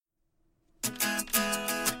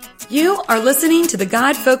You are listening to the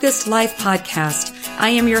God Focused Life podcast. I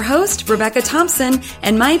am your host, Rebecca Thompson,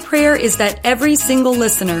 and my prayer is that every single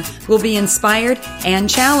listener will be inspired and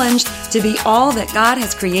challenged to be all that God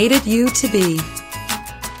has created you to be.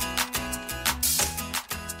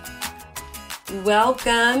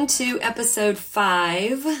 Welcome to episode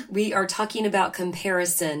 5. We are talking about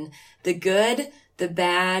comparison, the good, the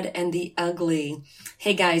bad, and the ugly.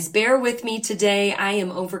 Hey guys, bear with me today. I am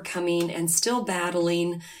overcoming and still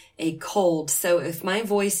battling a cold. So if my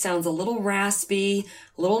voice sounds a little raspy,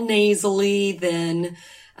 a little nasally, then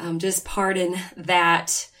just pardon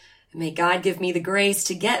that. May God give me the grace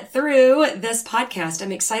to get through this podcast.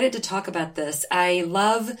 I'm excited to talk about this. I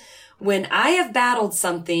love when I have battled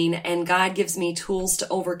something and God gives me tools to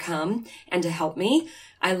overcome and to help me.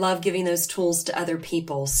 I love giving those tools to other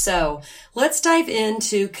people. So let's dive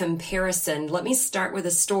into comparison. Let me start with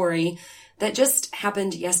a story that just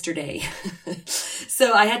happened yesterday.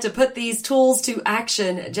 So I had to put these tools to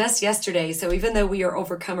action just yesterday. So even though we are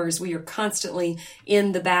overcomers, we are constantly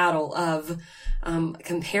in the battle of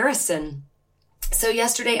comparison. So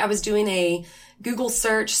yesterday I was doing a Google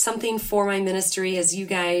search, something for my ministry. As you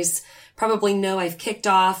guys probably know, I've kicked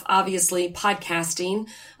off, obviously, podcasting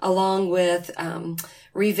along with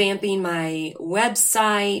revamping my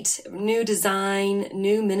website, new design,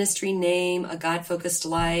 new ministry name, A God-Focused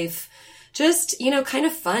Life. Just, kind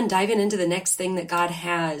of fun diving into the next thing that God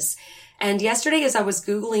has. And yesterday, as I was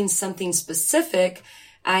Googling something specific,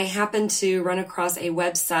 I happened to run across a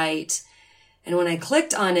website. And when I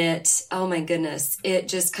clicked on it, oh my goodness, it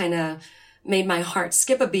just kind of made my heart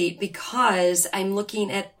skip a beat because I'm looking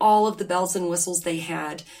at all of the bells and whistles they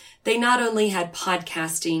had. They not only had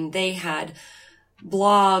podcasting, they had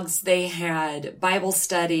blogs, they had Bible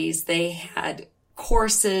studies, they had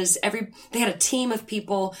courses, they had a team of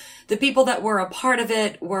people. The people that were a part of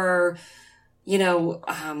it were,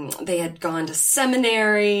 they had gone to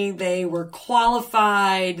seminary, they were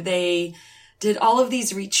qualified, they did all of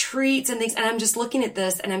these retreats and things. And I'm just looking at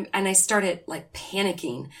this and I started like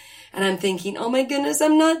panicking and I'm thinking, oh my goodness,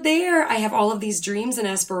 I'm not there. I have all of these dreams and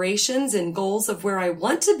aspirations and goals of where I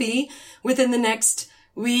want to be within the next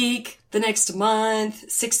week, the next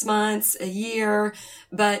month, 6 months, a year,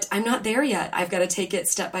 but I'm not there yet. I've got to take it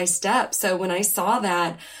step by step. So when I saw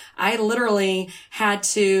that, I literally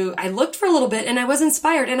I looked for a little bit and I was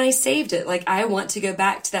inspired and I saved it. Like I want to go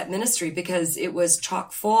back to that ministry because it was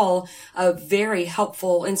chock full of very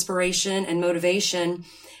helpful inspiration and motivation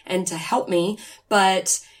and to help me.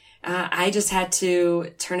 But I just had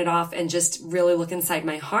to turn it off and just really look inside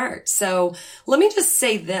my heart. So let me just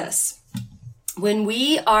say this. When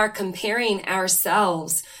we are comparing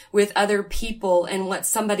ourselves with other people and what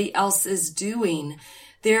somebody else is doing,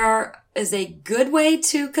 there is a good way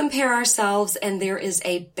to compare ourselves and there is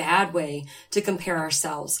a bad way to compare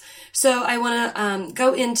ourselves. So I want to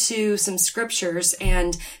go into some scriptures,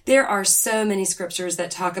 and there are so many scriptures that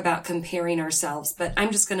talk about comparing ourselves, but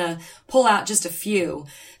I'm just going to pull out just a few.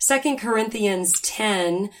 2 Corinthians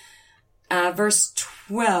 10, verse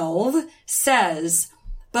 12 says,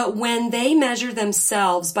 "But when they measure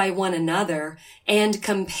themselves by one another and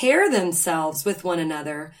compare themselves with one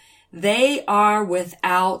another, they are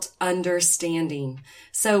without understanding."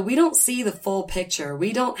 So we don't see the full picture.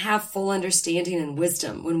 We don't have full understanding and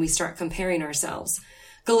wisdom when we start comparing ourselves.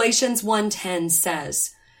 Galatians 1:10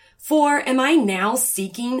 says, "For am I now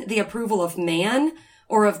seeking the approval of man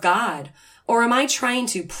or of God? Or am I trying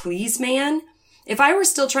to please man? If I were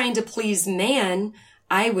still trying to please man,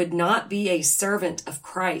 I would not be a servant of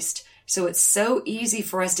Christ." So it's so easy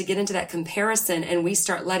for us to get into that comparison and we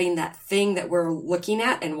start letting that thing that we're looking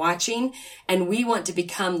at and watching, and we want to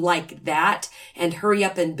become like that and hurry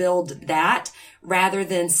up and build that rather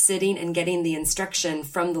than sitting and getting the instruction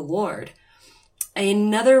from the Lord.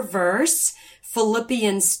 Another verse,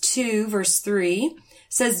 Philippians 2 verse 3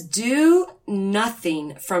 says, "Do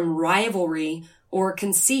nothing from rivalry or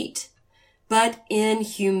conceit, but in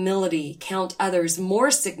humility count others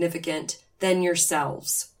more significant than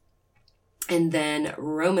yourselves." And then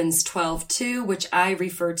Romans 12:2, which I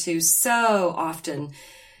refer to so often,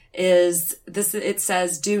 is this. It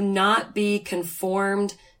says, "Do not be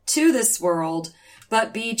conformed to this world,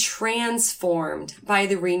 but be transformed by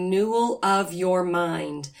the renewal of your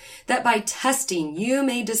mind, that by testing you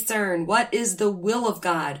may discern what is the will of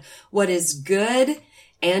God, what is good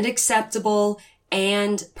and acceptable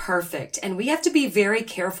and perfect." And we have to be very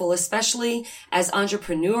careful, especially as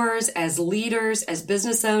entrepreneurs, as leaders, as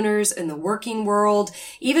business owners in the working world,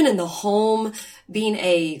 even in the home, being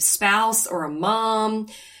a spouse or a mom,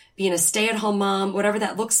 being a stay-at-home mom, whatever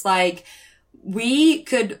that looks like. we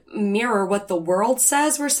could mirror what the world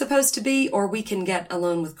says we're supposed to be, or we can get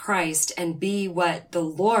alone with Christ and be what the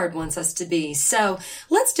Lord wants us to be. So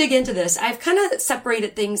let's dig into this. I've kind of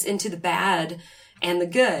separated things into the bad and the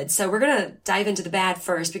good. So we're going to dive into the bad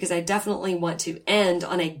first, because I definitely want to end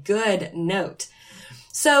on a good note.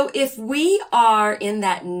 So if we are in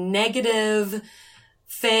that negative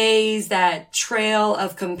phase, that trail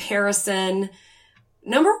of comparison,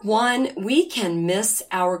 number one, we can miss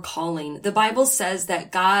our calling. The Bible says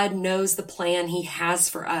that God knows the plan He has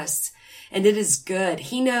for us, and it is good.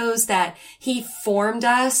 He knows that He formed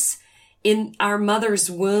us in our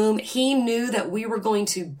mother's womb. He knew that we were going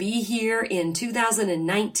to be here in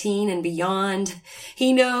 2019 and beyond.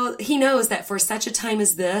 He knows that for such a time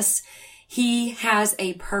as this, He has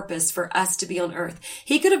a purpose for us to be on earth.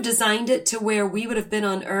 He could have designed it to where we would have been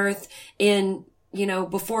on earth in,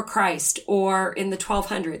 before Christ, or in the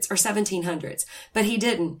 1200s or 1700s, but He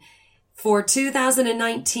didn't. For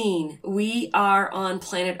 2019, we are on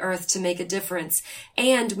planet Earth to make a difference,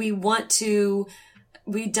 and we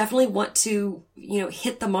definitely want to,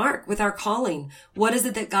 hit the mark with our calling. What is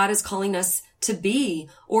it that God is calling us to be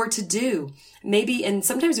or to do? Maybe, and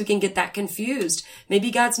sometimes we can get that confused.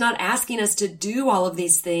 Maybe God's not asking us to do all of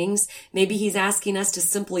these things. Maybe He's asking us to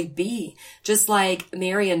simply be. Just like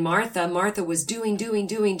Mary and Martha. Martha was doing.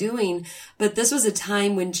 But this was a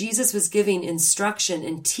time when Jesus was giving instruction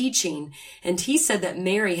and teaching. And He said that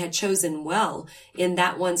Mary had chosen well in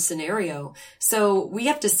that one scenario. So we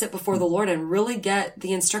have to sit before the Lord and really get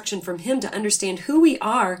the instruction from Him to understand who we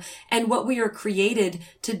are and what we are created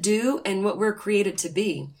to do and what we're created to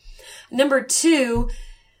be. Number two,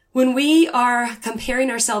 when we are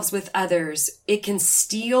comparing ourselves with others, it can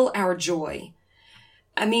steal our joy.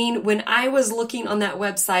 I mean, when I was looking on that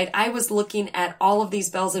website, I was looking at all of these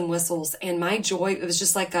bells and whistles, and my joy, it was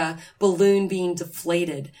just like a balloon being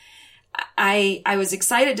deflated. I was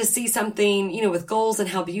excited to see something, with goals and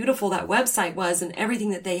how beautiful that website was and everything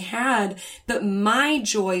that they had. But my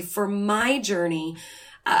joy for my journey,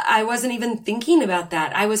 I wasn't even thinking about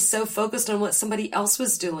that. I was so focused on what somebody else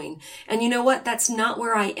was doing. And you know what? That's not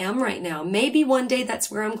where I am right now. Maybe one day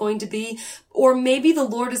that's where I'm going to be. Or maybe the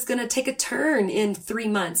Lord is going to take a turn in 3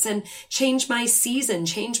 months and change my season,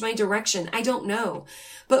 change my direction. I don't know.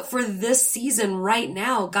 But for this season right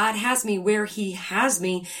now, God has me where He has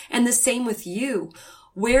me. And the same with you.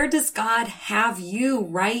 Where does God have you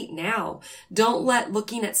right now? Don't let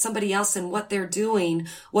looking at somebody else and what they're doing,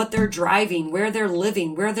 what they're driving, where they're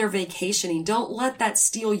living, where they're vacationing. Don't let that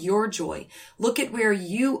steal your joy. Look at where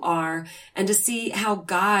you are and to see how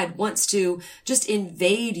God wants to just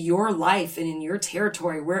invade your life and in your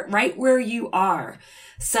territory, right where you are.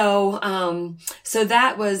 So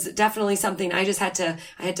that was definitely something I had to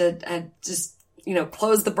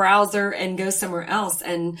close the browser and go somewhere else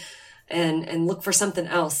and look for something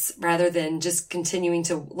else rather than just continuing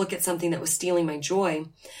to look at something that was stealing my joy.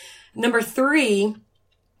 Number three,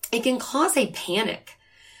 it can cause a panic.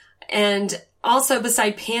 And also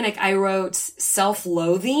beside panic, I wrote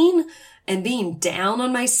self-loathing and being down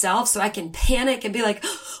on myself, so I can panic and be like,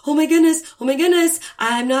 oh my goodness,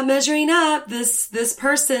 I'm not measuring up. This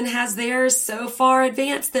person has theirs so far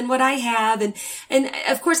advanced than what I have. And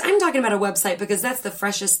of course, I'm talking about a website because that's the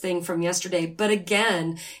freshest thing from yesterday. But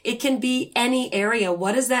again, it can be any area.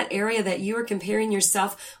 What is that area that you are comparing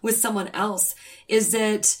yourself with someone else? Is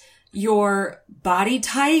it your body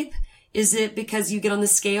type? Is it because you get on the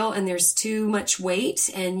scale and there's too much weight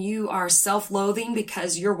and you are self-loathing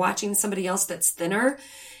because you're watching somebody else that's thinner?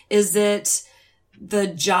 Is it the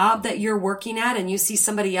job that you're working at and you see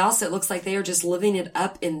somebody else that looks like they are just living it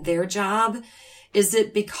up in their job? Is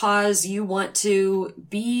it because you want to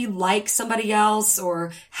be like somebody else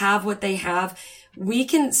or have what they have? We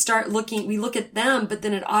can start we look at them, but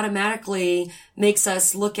then it automatically makes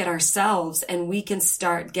us look at ourselves and we can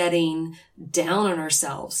start getting down on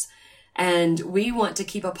ourselves. And we want to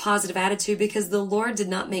keep a positive attitude because the Lord did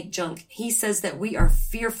not make junk. He says that we are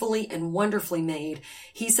fearfully and wonderfully made.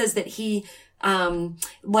 He says that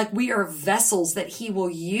we are vessels that He will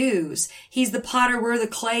use. He's the potter, we're the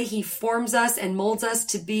clay. He forms us and molds us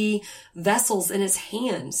to be vessels in His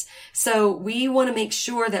hands. So we want to make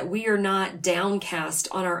sure that we are not downcast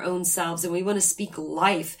on our own selves, and we want to speak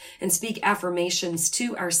life and speak affirmations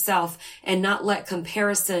to ourselves and not let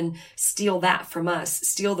comparison steal that from us,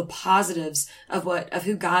 steal the positives of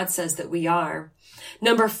who God says that we are.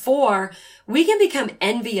 Number 4, we can become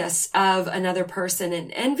envious of another person,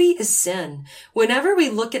 and envy is sin. Whenever we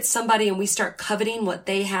look at somebody and we start coveting what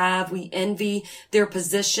they have, we envy their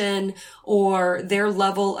position or their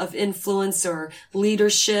level of influence or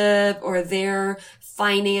leadership or their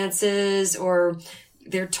finances or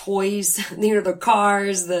their toys, the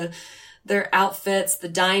cars, their outfits, the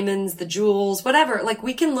diamonds, the jewels, whatever. Like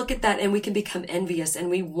we can look at that and we can become envious and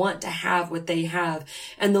we want to have what they have.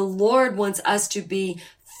 And the Lord wants us to be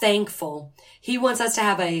thankful. He wants us to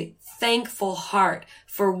have a thankful heart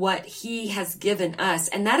for what He has given us.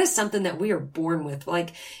 And that is something that we are born with.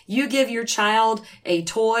 Like you give your child a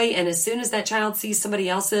toy, and as soon as that child sees somebody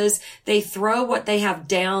else's, they throw what they have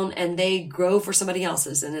down and they go for somebody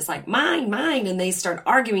else's. And it's like, mine, and they start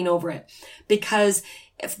arguing over it because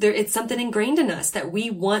it's something ingrained in us that we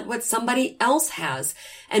want what somebody else has.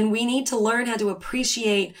 And we need to learn how to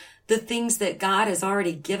appreciate the things that God has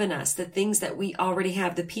already given us, the things that we already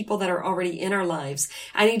have, the people that are already in our lives.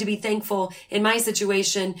 I need to be thankful in my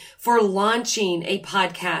situation for launching a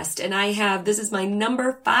podcast. And this is my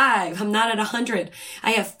number 5. I'm not at 100.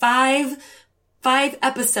 I have five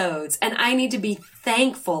episodes, and I need to be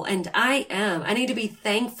thankful, and I am. I need to be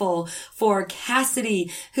thankful for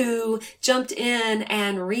Cassidy, who jumped in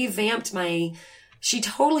and revamped she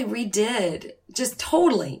totally redid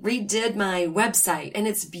my website, and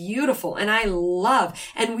it's beautiful, and I love,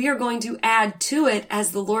 and we are going to add to it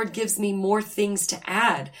as the Lord gives me more things to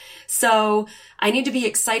add. So I need to be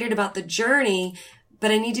excited about the journey,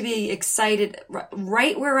 but I need to be excited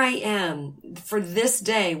right where I am for this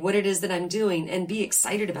day, what it is that I'm doing, and be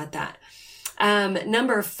excited about that.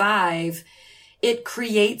 Number 5, it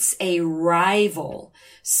creates a rival.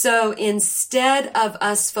 So instead of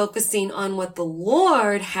us focusing on what the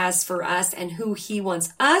Lord has for us and who He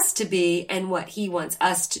wants us to be and what He wants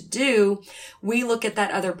us to do, we look at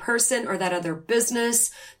that other person or that other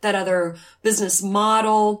business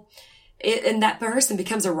model, and that person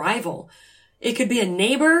becomes a rival. It could be a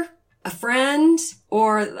neighbor, a friend,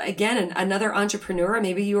 or again, another entrepreneur.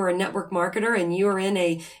 Maybe you are a network marketer and you are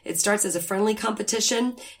it starts as a friendly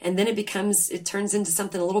competition, and then it turns into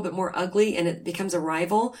something a little bit more ugly, and it becomes a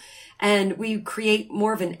rival, and we create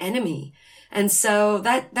more of an enemy. And so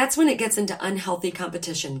that's when it gets into unhealthy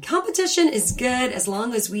competition. Competition is good as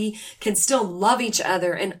long as we can still love each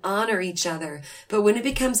other and honor each other. But when it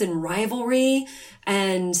becomes in rivalry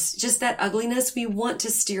and just that ugliness, we want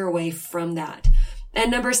to steer away from that.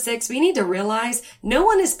 And number 6, we need to realize no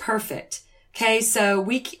one is perfect. Okay. So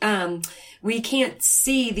we can't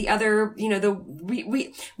see the other,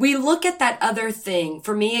 we look at that other thing.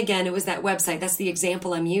 For me, again, it was that website. That's the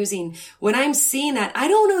example I'm using. When I'm seeing that, I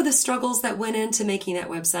don't know the struggles that went into making that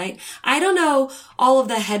website. I don't know all of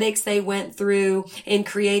the headaches they went through in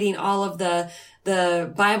creating all of the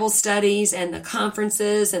Bible studies and the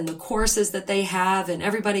conferences and the courses that they have and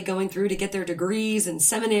everybody going through to get their degrees and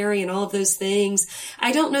seminary and all of those things.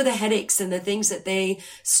 I don't know the headaches and the things that they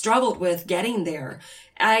struggled with getting there.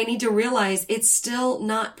 I need to realize it's still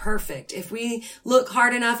not perfect. If we look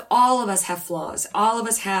hard enough, all of us have flaws. All of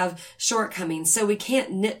us have shortcomings. So we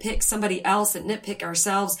can't nitpick somebody else and nitpick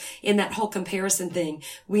ourselves in that whole comparison thing.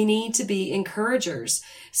 We need to be encouragers.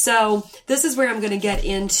 So this is where I'm going to get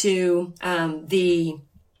into the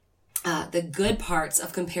good parts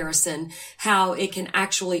of comparison, how it can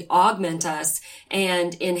actually augment us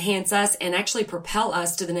and enhance us and actually propel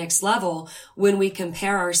us to the next level when we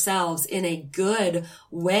compare ourselves in a good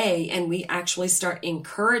way and we actually start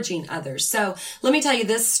encouraging others. So let me tell you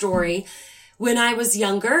this story. When I was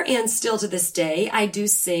younger, and still to this day, I do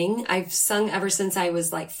sing. I've sung ever since I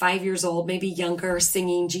was like 5 years old, maybe younger,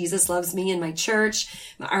 singing Jesus Loves Me in my church.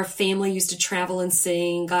 Our family used to travel and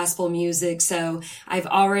sing gospel music. So I've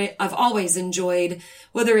always enjoyed,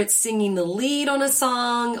 whether it's singing the lead on a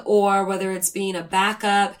song or whether it's being a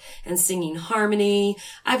backup and singing harmony.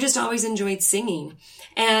 I've just always enjoyed singing.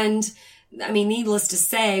 And I mean, needless to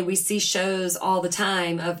say, we see shows all the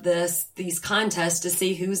time of these contests to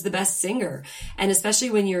see who's the best singer. And especially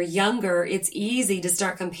when you're younger, it's easy to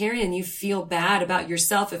start comparing and you feel bad about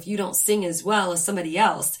yourself if you don't sing as well as somebody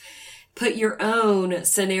else. Put your own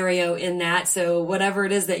scenario in that. So whatever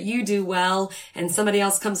it is that you do well and somebody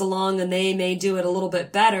else comes along and they may do it a little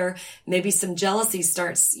bit better, maybe some jealousy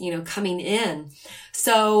starts, coming in.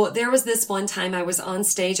 So there was this one time I was on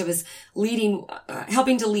stage. I was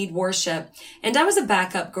helping to lead worship, and I was a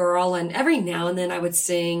backup girl, and every now and then I would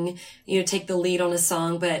sing, take the lead on a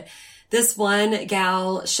song. But this one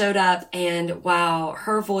gal showed up, and wow,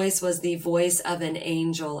 her voice was the voice of an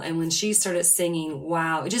angel. And when she started singing,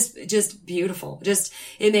 wow, just beautiful.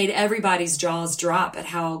 It made everybody's jaws drop at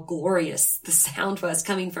how glorious the sound was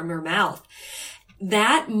coming from her mouth.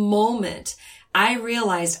 That moment, I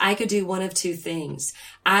realized I could do one of two things.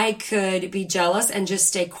 I could be jealous and just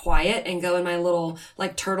stay quiet and go in my little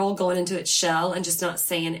like turtle going into its shell and just not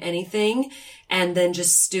saying anything, and then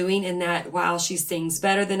just stewing in that, wow, she sings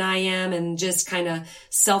better than I am, and just kind of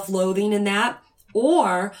self-loathing in that.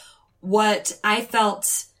 or what I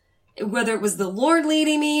felt, whether it was the Lord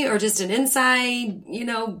leading me or just an inside,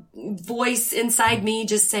 voice inside me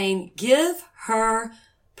just saying, give her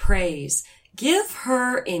praise, give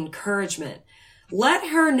her encouragement. Let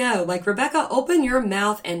her know, like, Rebecca, open your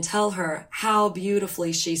mouth and tell her how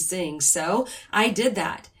beautifully she sings. So I did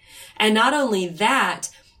that. And not only that,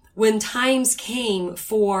 when times came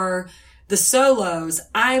for the solos,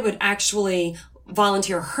 I would actually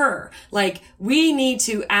volunteer her. Like, we need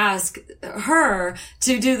to ask her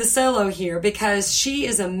to do the solo here because she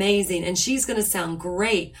is amazing and she's going to sound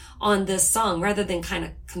great on this song rather than kind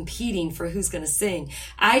of competing for who's going to sing.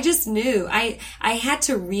 I just knew I had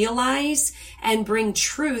to realize and bring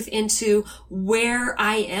truth into where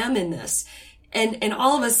I am in this. And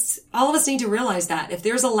all of us need to realize that if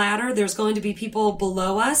there's a ladder, there's going to be people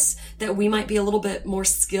below us that we might be a little bit more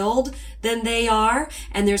skilled than they are.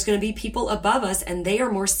 And there's going to be people above us and they are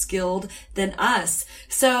more skilled than us.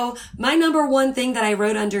 So my number one thing that I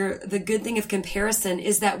wrote under the good thing of comparison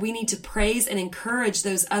is that we need to praise and encourage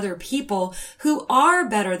those other people who are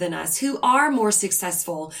better than us, who are more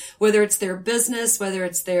successful, whether it's their business, whether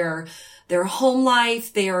it's their home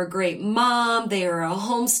life, they are a great mom, they are a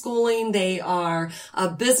homeschooling, they are a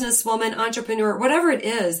businesswoman, entrepreneur, whatever it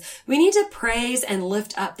is. We need to praise and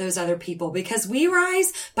lift up those other people because we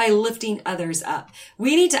rise by lifting others up.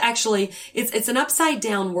 We need to actually, it's an upside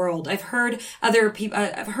down world. I've heard other people,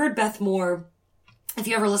 I've heard Beth Moore. If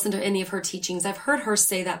you ever listen to any of her teachings, I've heard her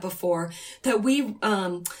say that before, that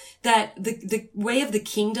that the way of the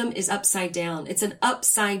kingdom is upside down. It's an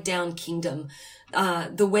upside down kingdom.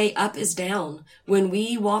 The way up is down. When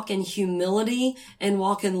we walk in humility and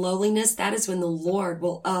walk in lowliness, that is when the Lord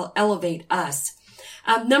will elevate us.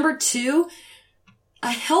 Number 2,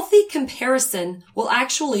 a healthy comparison will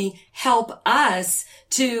actually help us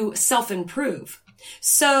to self-improve.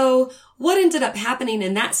 So what ended up happening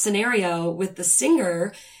in that scenario with the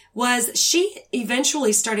singer was she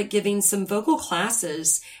eventually started giving some vocal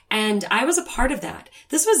classes, and I was a part of that.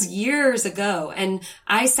 This was years ago, and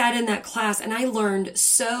I sat in that class and I learned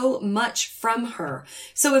so much from her.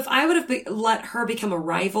 So if I would have let her become a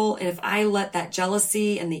rival, and if I let that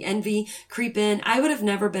jealousy and the envy creep in, I would have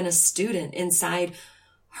never been a student inside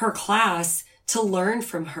her class to learn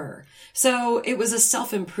from her. So it was a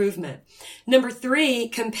self-improvement. Number 3,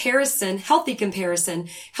 comparison, healthy comparison,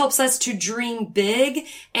 helps us to dream big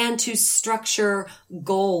and to structure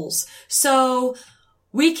goals. So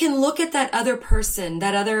we can look at that other person,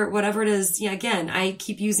 that other, whatever it is. Yeah, again, I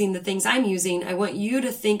keep using the things I'm using. I want you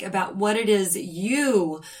to think about what it is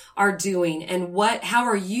you are doing and how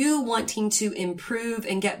are you wanting to improve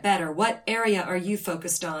and get better? What area are you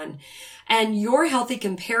focused on? And your healthy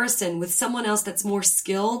comparison with someone else that's more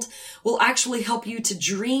skilled will actually help you to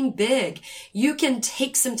dream big. You can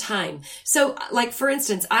take some time. So like, for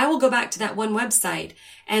instance, I will go back to that one website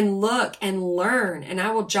and look and learn, and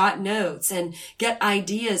I will jot notes and get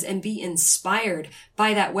ideas and be inspired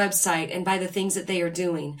by that website and by the things that they are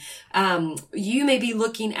doing. You may be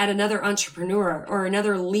looking at another entrepreneur or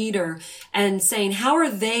another leader and saying, how are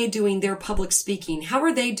they doing their public speaking? How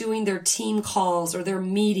are they doing their team calls or their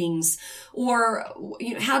meetings? Or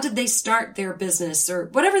how did they start their business, or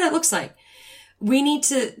whatever that looks like? We need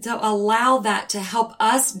to allow that to help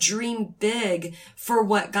us dream big for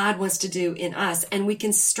what God wants to do in us, and we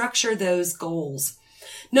can structure those goals.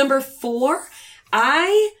 Number 4,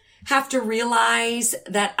 I have to realize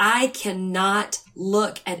that I cannot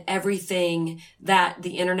look at everything that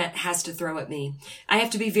the internet has to throw at me. I have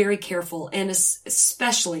to be very careful, and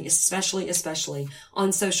especially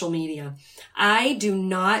on social media. I do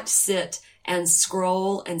not sit and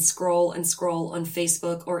scroll on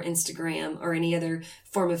Facebook or Instagram or any other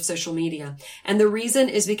form of social media. And the reason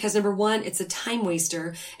is because, number 1, it's a time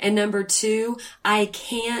waster. And number 2, I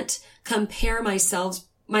can't compare myself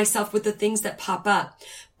with the things that pop up.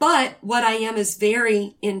 But what I am is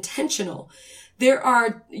very intentional.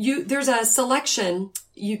 There's a selection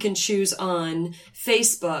you can choose on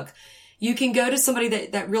Facebook. You can go to somebody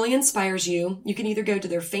that really inspires you. You can either go to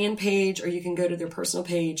their fan page or you can go to their personal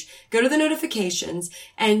page, go to the notifications,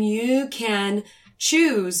 and you can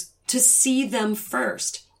choose to see them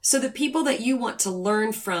first. So the people that you want to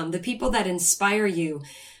learn from, the people that inspire you,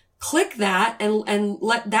 click that and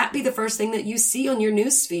let that be the first thing that you see on your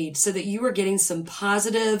news feed so that you are getting some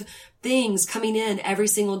positive, things coming in every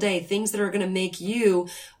single day, things that are going to make you,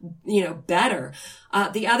 better.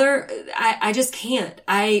 The other, I just can't.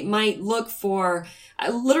 I might look for,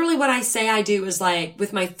 literally what I say I do is like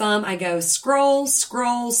with my thumb, I go scroll,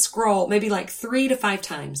 scroll, scroll, maybe like 3 to 5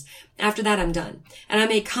 times. After that, I'm done. And I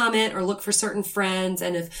may comment or look for certain friends.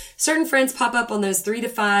 And if certain friends pop up on those 3 to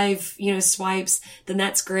 5, swipes, then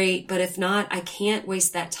that's great. But if not, I can't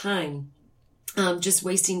waste that time. Just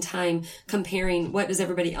wasting time comparing what is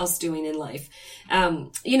everybody else doing in life. And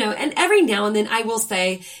every now and then I will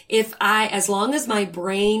say, as long as my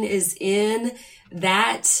brain is in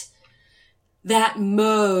that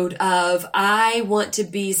mode of I want to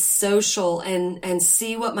be social and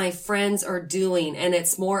see what my friends are doing, and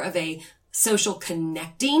it's more of a social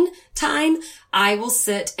connecting time, I will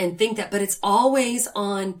sit and think that, but it's always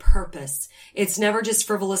on purpose. It's never just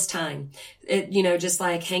frivolous time. Just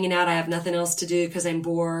like hanging out. I have nothing else to do because I'm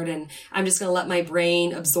bored and I'm just going to let my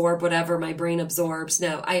brain absorb whatever my brain absorbs.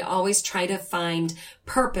 No, I always try to find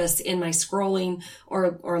purpose in my scrolling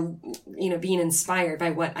or being inspired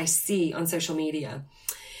by what I see on social media.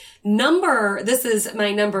 This is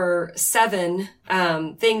my number 7,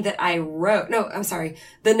 thing that I wrote. No, I'm sorry.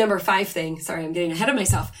 The number 5 thing. Sorry, I'm getting ahead of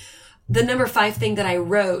myself. The number 5 thing that I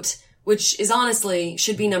wrote, which is honestly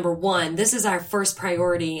should be number 1. This is our first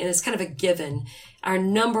priority, and it's kind of a given. Our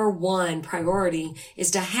number 1 priority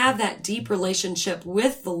is to have that deep relationship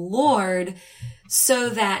with the Lord so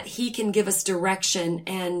that He can give us direction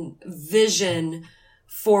and vision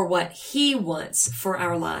for what He wants for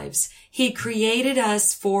our lives. He created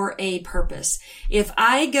us for a purpose. If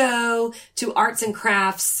I go to arts and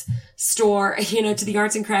crafts store, to the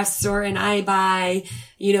arts and crafts store and I buy,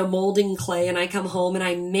 molding clay, and I come home and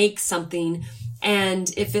I make something,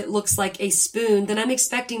 and if it looks like a spoon, then I'm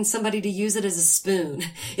expecting somebody to use it as a spoon.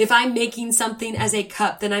 If I'm making something as a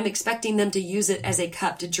cup, then I'm expecting them to use it as a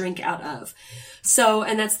cup to drink out of. So,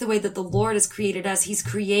 and that's the way that the Lord has created us. He's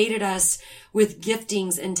created us with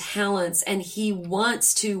giftings and talents, and He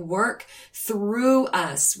wants to work through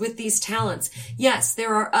us with these talents. Yes,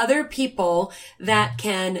 there are other people that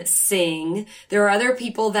can sing. There are other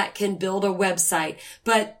people that can build a website,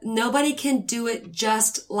 but nobody can do it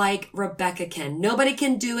just like Rebecca can. Nobody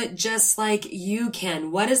can do it just like you can.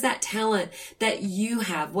 What is that talent that you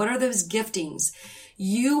have? What are those giftings?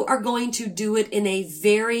 You are going to do it in a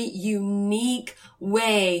very unique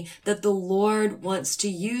way that the Lord wants to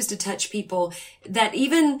use to touch people, that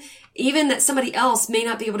even that somebody else may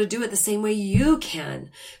not be able to do it the same way you can.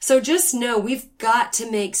 So just know we've got to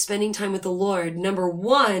make spending time with the Lord, number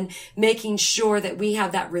 1, making sure that we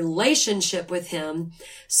have that relationship with Him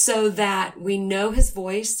so that we know His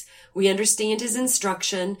voice, we understand His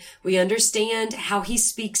instruction, we understand how He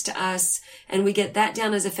speaks to us, and we get that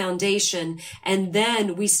down as a foundation. And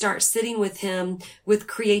then we start sitting with Him with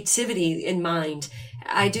creativity in mind.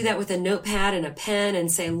 I do that with a notepad and a pen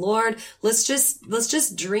and say, Lord, let's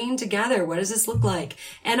just dream together. What does this look like?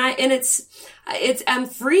 And I'm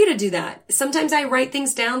free to do that. Sometimes I write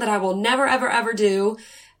things down that I will never, ever, ever do.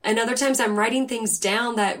 And other times I'm writing things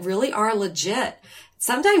down that really are legit.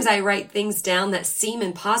 Sometimes I write things down that seem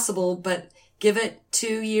impossible, but give it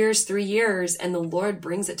 2 years, 3 years, and the Lord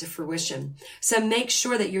brings it to fruition. So make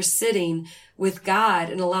sure that you're sitting with God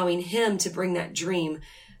and allowing Him to bring that dream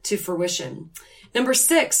to fruition. Number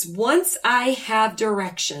 6, once I have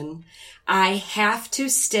direction, I have to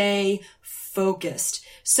stay focused.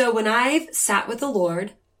 So when I've sat with the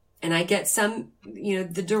Lord and I get some,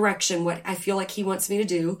 the direction, what I feel like He wants me to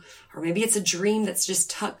do, or maybe it's a dream that's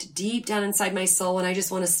just tucked deep down inside my soul and I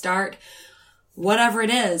just want to start whatever it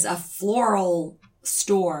is, a floral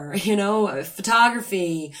store,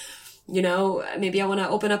 photography, maybe I want to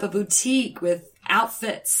open up a boutique with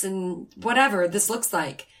outfits and whatever this looks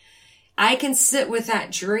like. I can sit with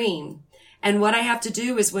that dream. And what I have to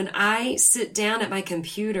do is when I sit down at my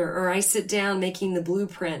computer or I sit down making the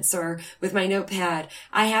blueprints or with my notepad,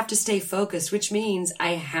 I have to stay focused, which means I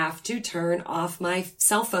have to turn off my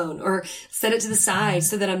cell phone or set it to the side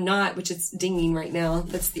so that I'm not, which it's dinging right now.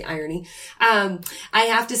 That's the irony. I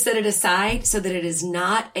have to set it aside so that it is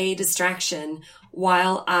not a distraction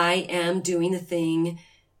while I am doing the thing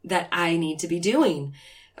that I need to be doing,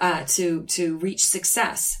 to reach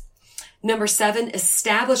success. Number 7,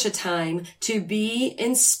 establish a time to be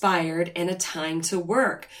inspired and a time to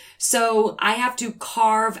work. So I have to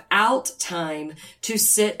carve out time to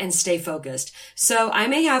sit and stay focused. So I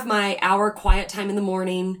may have my hour quiet time in the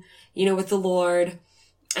morning, with the Lord.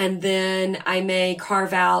 And then I may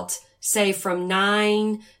carve out, say from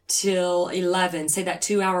 9 till 11, say that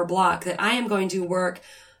 2-hour block that I am going to work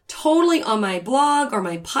totally on my blog or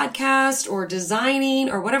my podcast or designing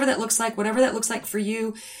or whatever that looks like for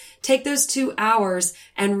you. Take those 2 hours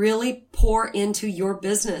and really pour into your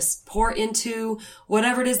business. Pour into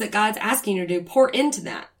whatever it is that God's asking you to do. Pour into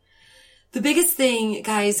that. The biggest thing,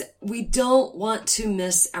 guys, we don't want to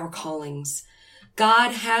miss our callings.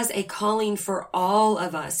 God has a calling for all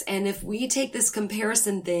of us. And if we take this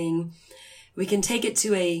comparison thing, we can take it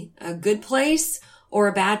to a good place or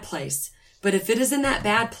a bad place. But if it is in that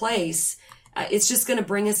bad place, it's just going to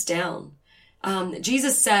bring us down.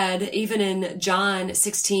 Jesus said, even in John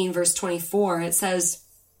 16, verse 24, it says,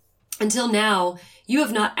 "Until now, you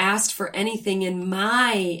have not asked for anything in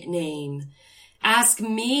my name. Ask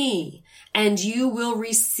me, and you will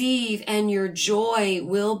receive, and your joy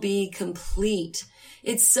will be complete."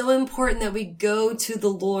 It's so important that we go to the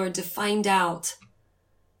Lord to find out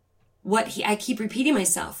I keep repeating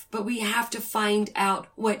myself, but we have to find out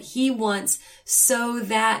what he wants so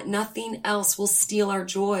that nothing else will steal our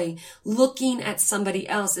joy. Looking at somebody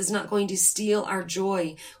else is not going to steal our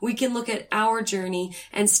joy. We can look at our journey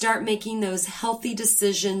and start making those healthy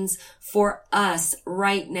decisions for us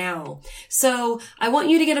right now. So I want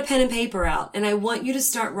you to get a pen and paper out, and I want you to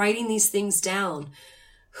start writing these things down.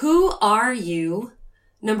 Who are you?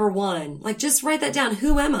 Number one, just write that down.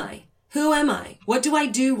 Who am I? Who am I? What do I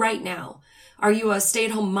do right now? Are you a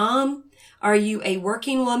stay-at-home mom? Are you a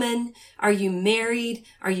working woman? Are you married?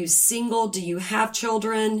 Are you single? Do you have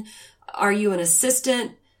children? Are you an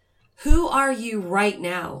assistant? Who are you right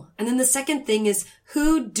now? And then the second thing is,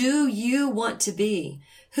 who do you want to be?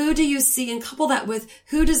 Who do you see? And couple that with,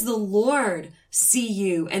 who does the Lord see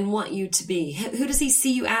you and want you to be? Who does he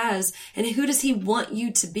see you as? And who does he want you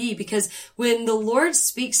to be? Because when the Lord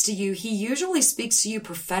speaks to you, he usually speaks to you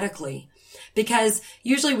prophetically. Because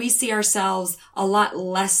usually we see ourselves a lot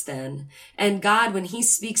less than. And God, when he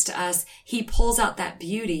speaks to us, he pulls out that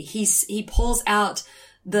beauty. He pulls out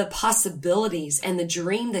the possibilities and the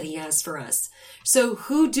dream that he has for us. So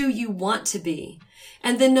who do you want to be?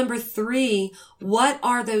 And then number 3, what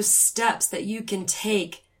are those steps that you can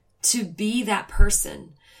take to be that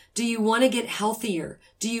person? Do you want to get healthier?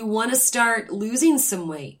 Do you want to start losing some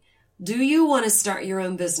weight? Do you want to start your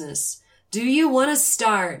own business? Do you want to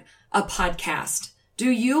start a podcast? Do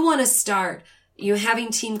you want to start having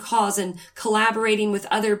team calls and collaborating with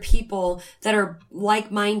other people that are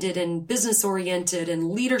like-minded and business-oriented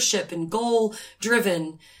and leadership and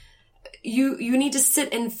goal-driven? You need to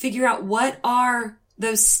sit and figure out, what are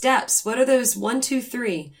those steps? What are those 1, 2,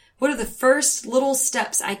 3? What are the first little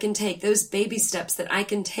steps I can take, those baby steps that I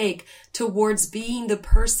can take towards being the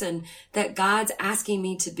person that God's asking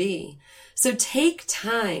me to be? So take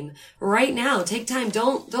time right now. Take time.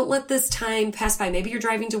 Don't let this time pass by. Maybe you're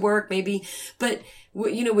driving to work, but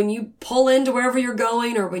when you pull into wherever you're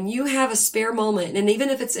going, or when you have a spare moment, and even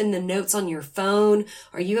if it's in the notes on your phone,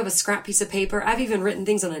 or you have a scrap piece of paper, I've even written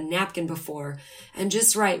things on a napkin before, and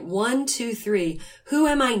just write 1, 2, 3. Who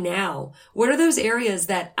am I now? What are those areas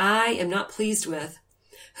that I am not pleased with?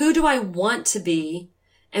 Who do I want to be?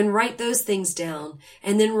 And write those things down,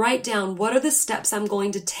 and then write down, what are the steps I'm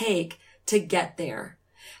going to take to get there?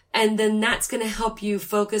 And then that's going to help you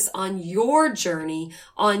focus on your journey,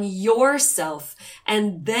 on yourself.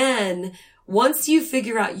 And then once you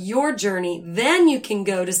figure out your journey, then you can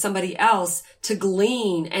go to somebody else to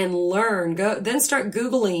glean and learn. Then start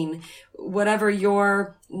Googling whatever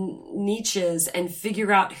your niche is and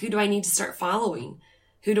figure out, who do I need to start following?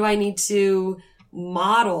 Who do I need to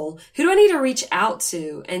model? Who do I need to reach out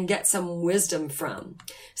to and get some wisdom from?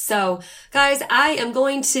 So guys, I am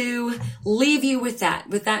going to leave you with that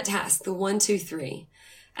task, the 1, 2, 3.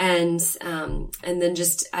 And then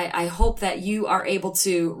I hope that you are able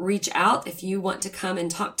to reach out if you want to come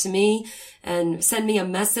and talk to me and send me a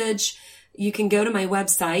message. You can go to my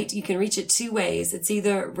website. You can reach it 2 ways. It's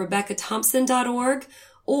either RebeccaThompson.org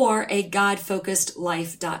or a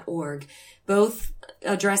GodFocusedLife.org. Both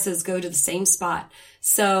addresses go to the same spot.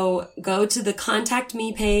 So go to the Contact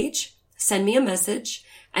Me page, send me a message,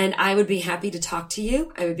 and I would be happy to talk to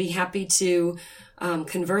you. I would be happy to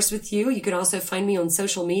converse with you. You can also find me on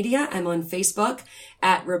social media. I'm on Facebook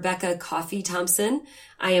at Rebecca Coffee Thompson.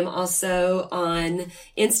 I am also on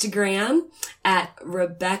Instagram at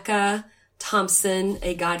Rebecca Thompson,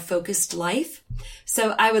 A God-Focused Life.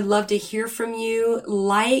 So I would love to hear from you.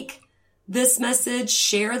 Like this message,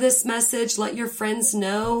 share this message, let your friends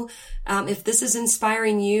know. If this is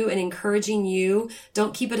inspiring you and encouraging you,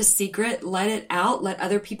 don't keep it a secret. Let it out. Let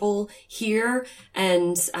other people hear,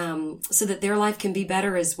 and so that their life can be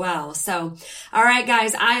better as well. So, all right,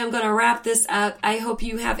 guys, I am going to wrap this up. I hope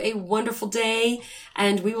you have a wonderful day,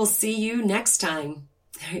 and we will see you next time.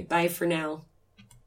 All right, bye for now.